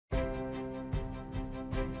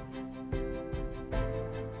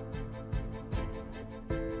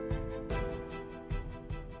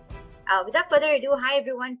Without further ado, hi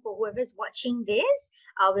everyone, for whoever's watching this.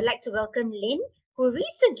 We'd like to welcome Lynn, who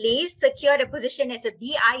recently secured a position as a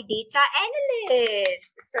BI data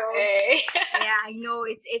analyst. So Hey. yeah, I know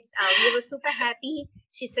it's we were super happy.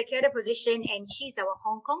 She secured a position and she's our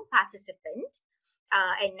Hong Kong participant.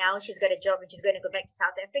 And now she's got a job and she's going to go back to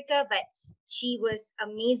South Africa. But she was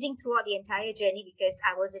amazing throughout the entire journey because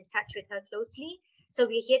I was in touch with her closely. So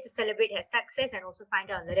we're here to celebrate her success and also find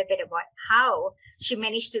out a little bit about how she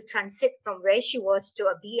managed to transit from where she was to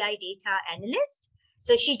a BI data analyst.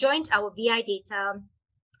 So she joined our BI data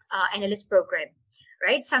analyst program,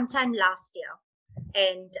 right, sometime last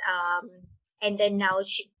year, and then now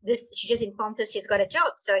she just informed us she's got a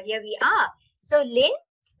job. So here we are. So Lynn,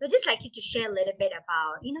 we'd just like you to share a little bit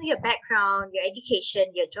about your background, your education,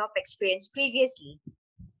 your job experience previously.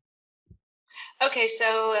 Okay,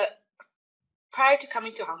 so prior to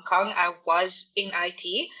coming to Hong Kong, I was in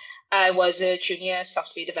IT. I was a junior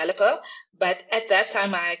software developer, but at that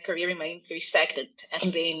time, my career remained very stagnant.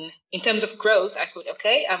 And then in terms of growth, I thought,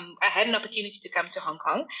 okay, I had an opportunity to come to Hong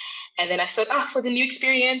Kong. And then I thought, for the new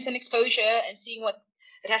experience and exposure and seeing what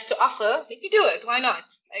it has to offer, let me do it. Why not?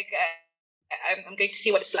 I'm going to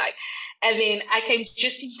see what it's like. And then I came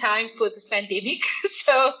just in time for this pandemic.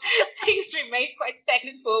 So things remained quite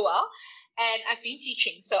stagnant for a while. And I've been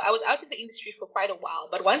teaching. So I was out of the industry for quite a while.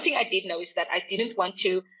 But one thing I did know is that I didn't want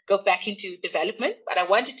to go back into development, but I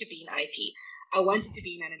wanted to be in IT. I wanted to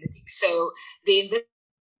be in analytics. So then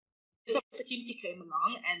this opportunity came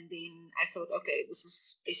along, and then I thought, okay, this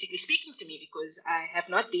is basically speaking to me because I have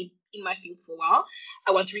not been in my field for a while.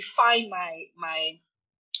 I want to refine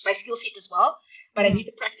my skill set as well, but I need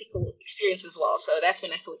the practical experience as well. So that's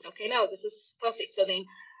when I thought, okay, no, this is perfect. So then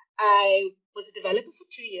I was a developer for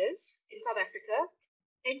 2 years in South Africa.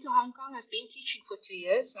 Came to Hong Kong. I've been teaching for 2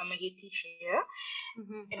 years. So I'm a head teacher here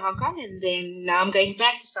in Hong Kong. And then now I'm going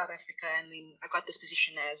back to South Africa. And then I got this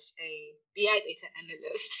position as a BI data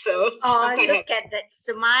analyst. So look at that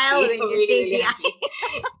smile when you say really BI.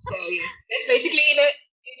 So yes, that's basically in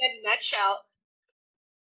a nutshell.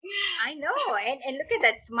 I know. And look at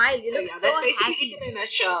that smile. You look so that's basically happy. it in a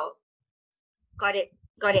nutshell. Got it.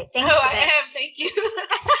 Thanks for that. I am. Thank you.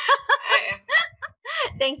 I am.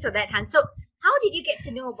 Thanks for that, Han. So how did you get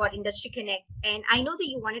to know about Industry Connects? And I know that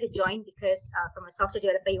you wanted to join because from a software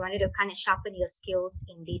developer, you wanted to kind of sharpen your skills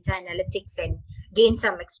in data analytics and gain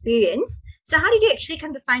some experience. So how did you actually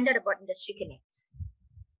come to find out about Industry Connects?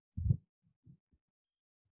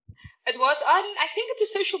 It was on, I think it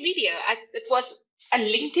was social media. It was on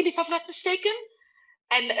LinkedIn, if I'm not mistaken.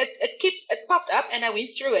 And it popped up and I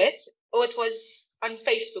went through it. Or it was on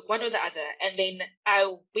Facebook, one or the other. And then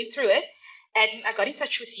I went through it and I got in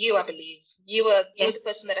touch with you, I believe. You were the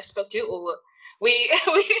person that I spoke to, or and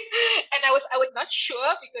I was not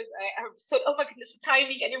sure because I thought, oh my goodness, the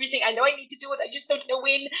timing and everything. I know I need to do it. I just don't know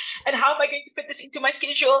when and how am I going to fit this into my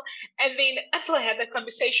schedule. And then until I had that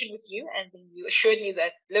conversation with you, and then you assured me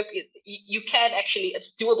that, look, you can actually,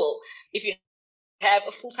 it's doable if you have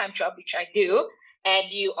a full-time job, which I do,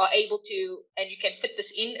 and you are able to, and you can fit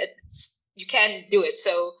this in, you can do it.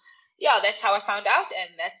 So yeah, that's how I found out.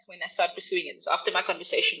 And that's when I started pursuing it. So after my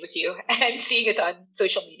conversation with you and seeing it on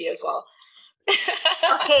social media as well.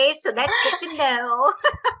 Okay, so that's good to know.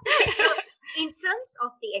 So in terms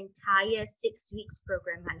of the entire 6 weeks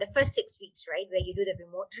program, the first 6 weeks, right, where you do the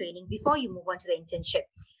remote training before you move on to the internship,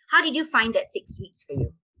 how did you find that 6 weeks for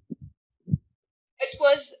you? It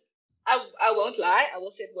was, I won't lie, I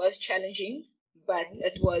will say it was challenging, but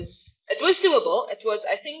it was doable. It was,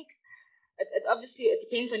 I think, it obviously, it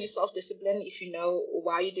depends on your self-discipline if you know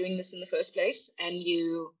why you're doing this in the first place, and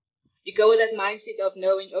you go with that mindset of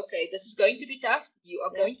knowing, okay, this is going to be tough, you are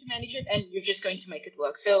going to manage it, and you're just going to make it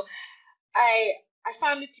work. So I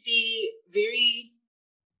found it to be very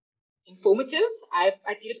informative. I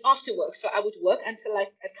did it after work. So I would work until I'd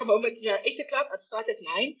come home at 8 o'clock, I'd start at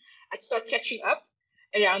 9, I'd start catching up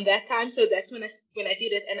around that time. So that's when I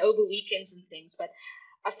did it, and over weekends and things. But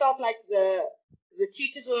I felt like the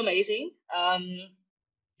tutors were amazing.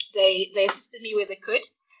 They assisted me where they could,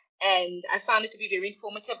 and I found it to be very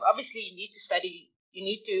informative. Obviously, you need to study, you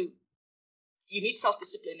need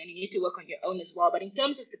self-discipline, and you need to work on your own as well. But in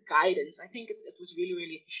terms of the guidance, I think it was really,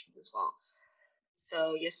 really efficient as well.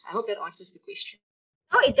 So yes, I hope that answers the question.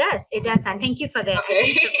 Oh, it does, and thank you for that. Okay. I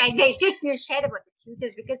think the fact that you shared about the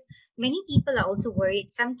tutors, because many people are also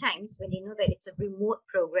worried sometimes when they know that it's a remote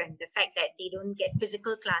program, the fact that they don't get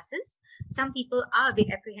physical classes. Some people are a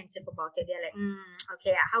bit apprehensive about it. They're like,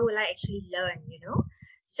 okay, how will I actually learn,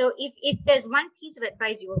 So if there's one piece of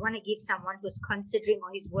advice you would want to give someone who's considering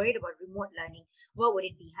or is worried about remote learning, what would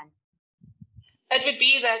it be, Han? It would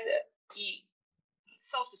be that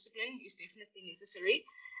self-discipline is definitely necessary.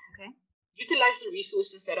 Okay. Utilize the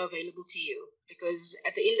resources that are available to you, because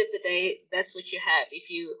at the end of the day, that's what you have. If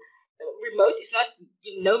you remote is not,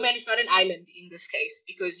 no man is not an island in this case,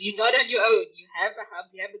 because you're not on your own. You have the hub,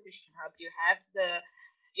 you have the Christian hub, you have the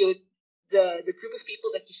group of people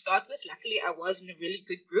that you start with. Luckily, I was in a really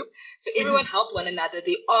good group, so everyone helped one another.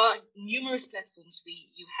 There are numerous platforms where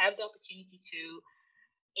you have the opportunity to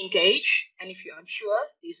engage, and if you're unsure,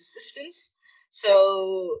 there's assistance.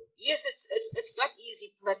 So yes, it's not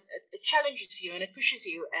easy, but it challenges you and it pushes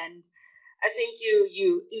you. And I think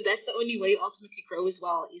you and that's the only way you ultimately grow as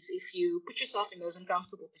well, is if you put yourself in those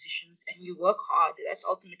uncomfortable positions and you work hard. That's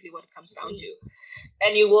ultimately what it comes down to,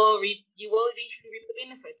 and you will eventually reap the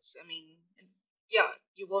benefits. I mean, yeah,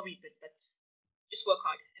 you will reap it, but just work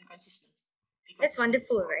hard and consistent. That's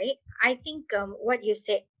wonderful, right? I think what you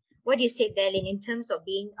said there, Lynn, in terms of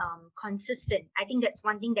being consistent, I think that's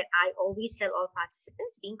one thing that I always tell all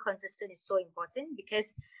participants. Being consistent is so important,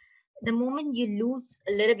 because the moment you lose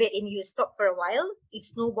a little bit and you stop for a while, it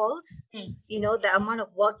snowballs. The amount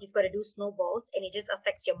of work you've got to do snowballs, and it just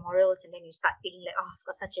affects your morals, and then you start feeling like, oh, I've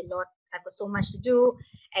got such a lot, I've got so much to do,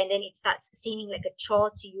 and then it starts seeming like a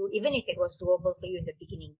chore to you, even if it was doable for you in the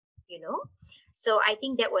beginning. So I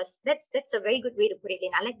think that's a very good way to put it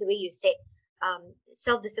in. I like the way you said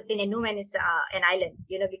self-discipline, and no man is an island,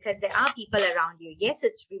 because there are people around you. Yes,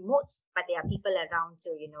 it's remote, but there are people around to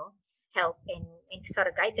help and sort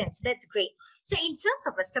of guide them. So that's great. So in terms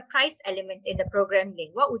of a surprise element in the program,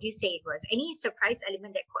 Lynn, what would you say it was? Any surprise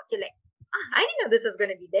element that caught you like, I didn't know this was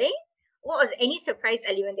going to be there? What was any surprise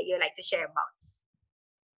element that you like to share about?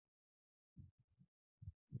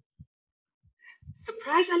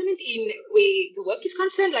 Surprise element in where the work is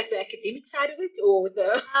concerned, like the academic side of it, or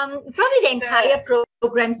the probably the entire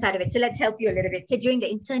program side of it. So let's help you a little bit. So during the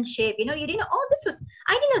internship, you didn't know,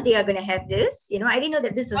 I didn't know they are going to have this, I didn't know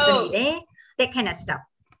that this was going to be there, that kind of stuff.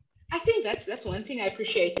 I think that's one thing I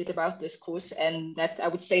appreciated about this course, and that I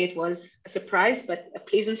would say it was a surprise, but a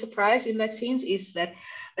pleasant surprise in that sense, is that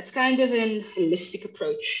it's kind of an holistic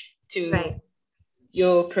approach to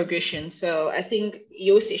your progression. So I think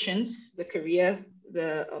your sessions, the career,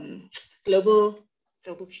 the global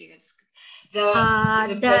careers, the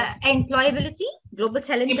employability, global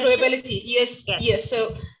talent employability, sessions. yes.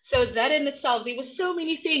 So that in itself, there were so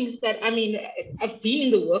many things that, I mean, I've been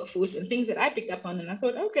in the workforce and things that I picked up on, and I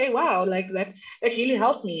thought, okay, wow, like that really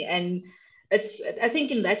helped me. And I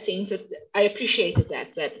think in that sense, I appreciated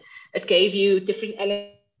that it gave you different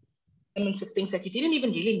elements of things that you didn't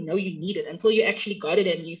even really know you needed until you actually got it,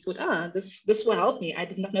 and you thought, this will help me. I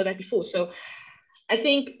did not know that before. So I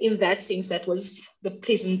think in that sense, that was the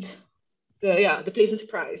pleasant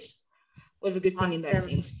surprise. Was a good thing in that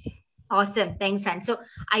sense. Awesome. Thanks, Han. So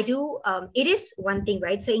I do, it is one thing,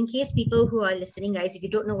 right? So in case people who are listening, guys, if you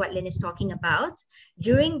don't know what Lynn is talking about,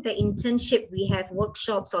 during the internship, we have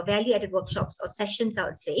workshops or value-added workshops or sessions, I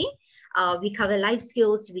would say. We cover life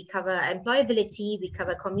skills, we cover employability, we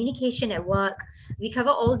cover communication at work. We cover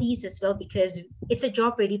all these as well, because it's a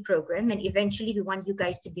job-ready program, and eventually we want you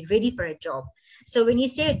guys to be ready for a job. So when you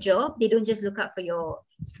say a job, they don't just look up for your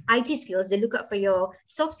IT skills, they look up for your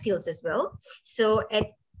soft skills as well. So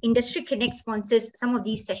at Industry Connect sponsors some of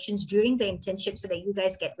these sessions during the internship, so that you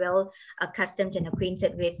guys get well accustomed and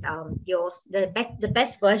acquainted with the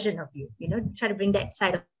best version of you. Try to bring that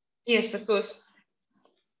side of of course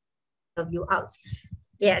of you out.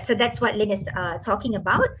 Yeah, so that's what Lynn is talking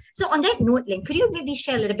about. So on that note, Lynn, could you maybe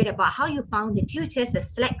share a little bit about how you found the tutors, the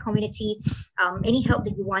Slack community, any help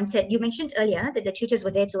that you wanted? You mentioned earlier that the tutors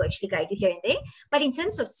were there to actually guide you here and there, but in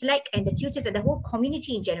terms of Slack and the tutors and the whole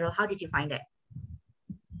community in general, how did you find that?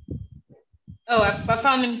 Oh, I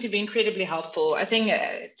found them to be incredibly helpful. I think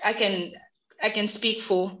I can speak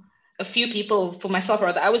for a few people, for myself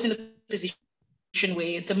rather. I was in a position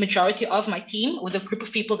where the majority of my team, or the group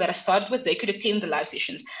of people that I started with, they could attend the live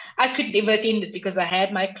sessions. I could never attend it because I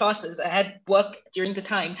had my classes, I had work during the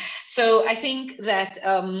time. So I think that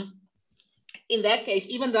in that case,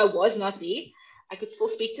 even though I was not there, I could still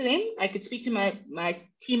speak to them. I could speak to my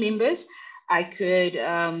team members. I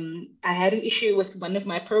had an issue with one of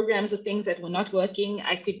my programs or things that were not working.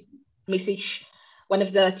 I could message one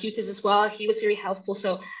of the tutors as well. He was very helpful.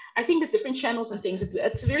 So I think the different channels and things,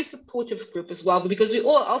 it's a very supportive group as well, because we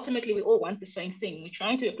all want the same thing. We're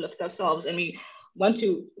trying to uplift ourselves, and we want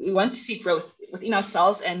to see growth within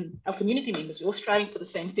ourselves and our community members. We're all striving for the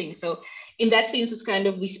same thing. So in that sense, it's kind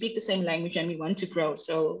of, we speak the same language and we want to grow.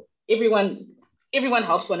 So everyone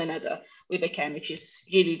helps one another where they can, which is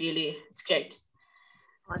really, really, it's great.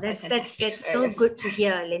 Oh, a fantastic that's so service. good to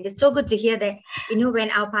hear, Lynn. It's so good to hear that,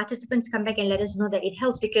 when our participants come back and let us know that it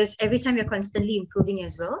helps, because every time you're constantly improving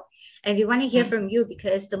as well. And we want to hear from you,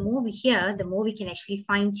 because the more we hear, the more we can actually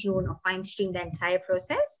fine tune or fine stream the entire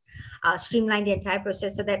process, streamline the entire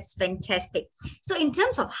process. So that's fantastic. So in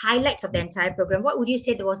terms of highlights of the entire program, what would you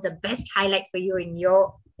say that was the best highlight for you in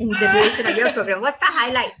the duration of your program? What's the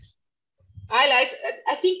highlights? Highlights,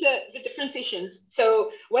 I think the different sessions.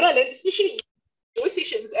 So what I learned, especially your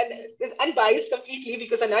sessions, and it's unbiased completely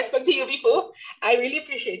because I know I spoke to you before. I really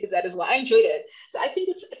appreciated that as well. I enjoyed it. So I think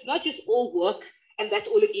it's not just all work and that's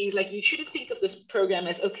all it is. Like, you shouldn't think of this program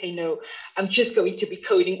as, okay, no, I'm just going to be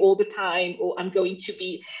coding all the time, or I'm going to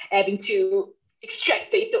be having to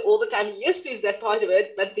extract data all the time. Yes, there's that part of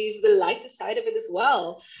it, but there's the lighter side of it as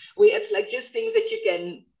well, where it's like just things that you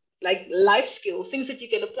can, like life skills, things that you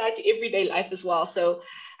can apply to everyday life as well. So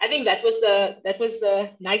I think that was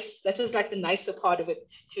like the nicer part of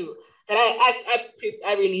it too. That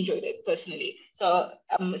I really enjoyed it personally. So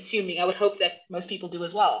I'm assuming, I would hope that most people do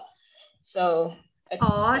as well. So it's,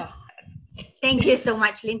 Oh, yeah. thank you so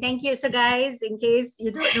much, Lynn. Thank you. So guys, in case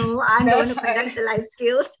you don't know, I'm the one That's who conducts the life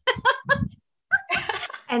skills.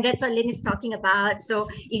 And that's what Lynn is talking about. So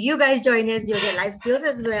if you guys join us, you'll get life skills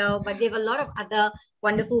as well. But they have a lot of other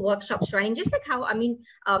wonderful workshops running, just like how,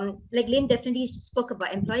 like Lynn definitely spoke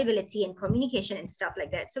about employability and communication and stuff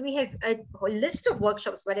like that. So we have a whole list of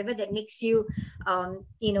workshops, whatever that makes you,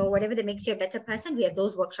 whatever that makes you a better person. We have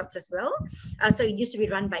those workshops as well. So it used to be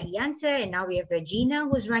run by Ianta, and now we have Regina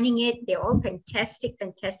who's running it. They're all fantastic,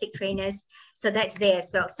 fantastic trainers. So that's there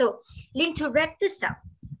as well. So Lynn, to wrap this up,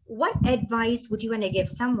 what advice would you want to give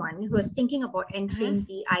someone who is thinking about entering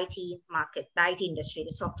the IT market, the IT industry,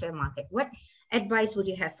 the software market? What advice would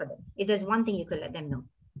you have for them? If there's one thing you could let them know.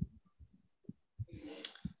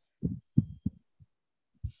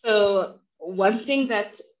 So one thing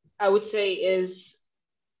that I would say is,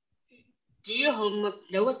 do your homework,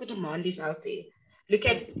 know what the demand is out there. Look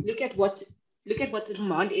at what the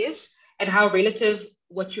demand is and how relative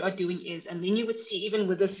what you are doing is. And then you would see, even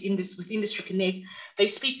with Industry Connect, they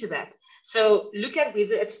speak to that. So look at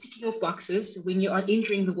whether it's ticking off boxes when you are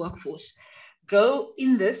entering the workforce. Go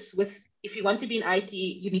in this with, if you want to be in IT,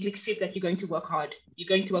 you need to accept that you're going to work hard, you're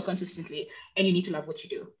going to work consistently, and you need to love what you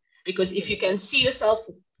do. Because if you can see yourself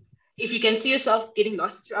getting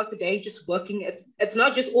lost throughout the day, just working, it's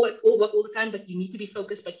not just all work all the time, but you need to be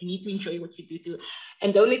focused, but you need to enjoy what you do too.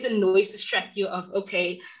 And don't let the noise distract you of,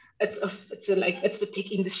 okay, it's the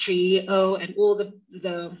tech industry, and all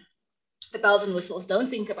the bells and whistles.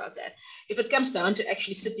 Don't think about that. If it comes down to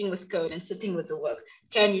actually sitting with code and sitting with the work,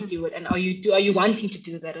 can you do it? And are you wanting to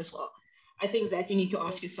do that as well? I think that you need to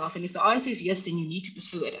ask yourself. And if the answer is yes, then you need to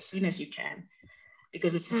pursue it as soon as you can,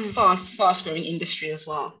 because it's a fast growing industry as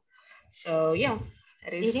well. So yeah,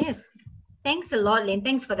 it is. Thanks a lot, Lynn.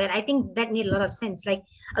 Thanks for that. I think that made a lot of sense. Like,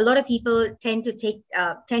 a lot of people tend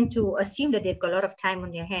to assume that they've got a lot of time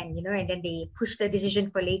on their hand, and then they push the decision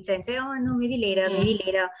for later and say, oh no, maybe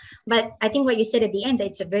later. But I think what you said at the end, that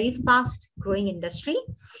it's a very fast growing industry,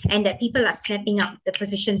 and that people are snapping up the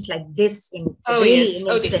positions like this in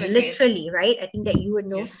instant, literally, right? I think that you would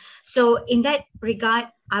know. Yes. So in that regard,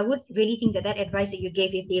 I would really think that advice that you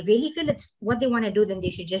gave, if they really feel it's what they want to do, then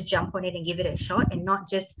they should just jump on it and give it a shot, and not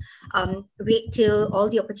just wait till all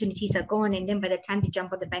the opportunities are gone, and then by the time they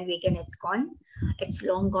jump on the bandwagon, it's gone. It's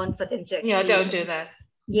long gone for them to actually. Yeah, don't do that.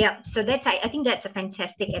 Yeah, so I think that's a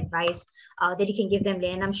fantastic advice that you can give them,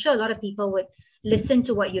 Lynn. And I'm sure a lot of people would listen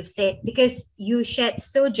to what you've said, because you shared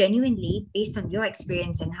so genuinely based on your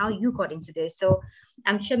experience and how you got into this. So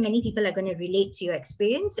I'm sure many people are going to relate to your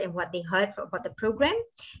experience and what they heard about the program.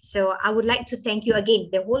 So I would like to thank you again,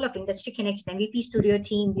 the whole of Industry Connect's MVP Studio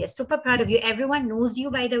team. We are super proud of you. Everyone knows you,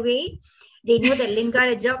 by the way. They know that Lynn got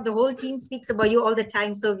a job. The whole team speaks about you all the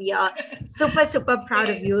time. So we are super, super proud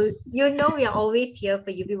of you. We are always here for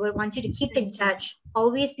you. We will want you to keep in touch.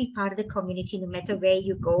 Always be part of the community, no matter where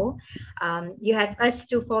you go. You have us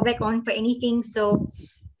to fall back on for anything. So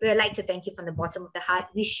we'd like to thank you from the bottom of the heart.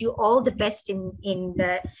 Wish you all the best in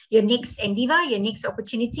your next endeavor, your next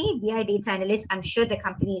opportunity. BI Data Analyst. I'm sure the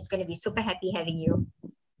company is going to be super happy having you.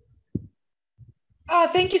 Oh,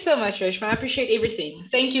 thank you so much, Reshma. I appreciate everything.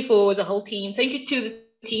 Thank you for the whole team. Thank you to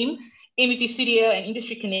the team, MVP Studio and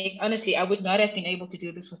Industry Connect. Honestly, I would not have been able to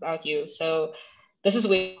do this without you. So this is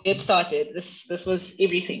where it started. This was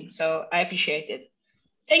everything. So I appreciate it.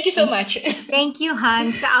 Thank you so much. Thank you,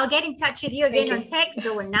 Han. So I'll get in touch with you again on text.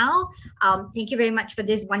 So now, thank you very much for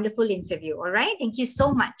this wonderful interview. All right. Thank you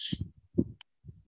so much.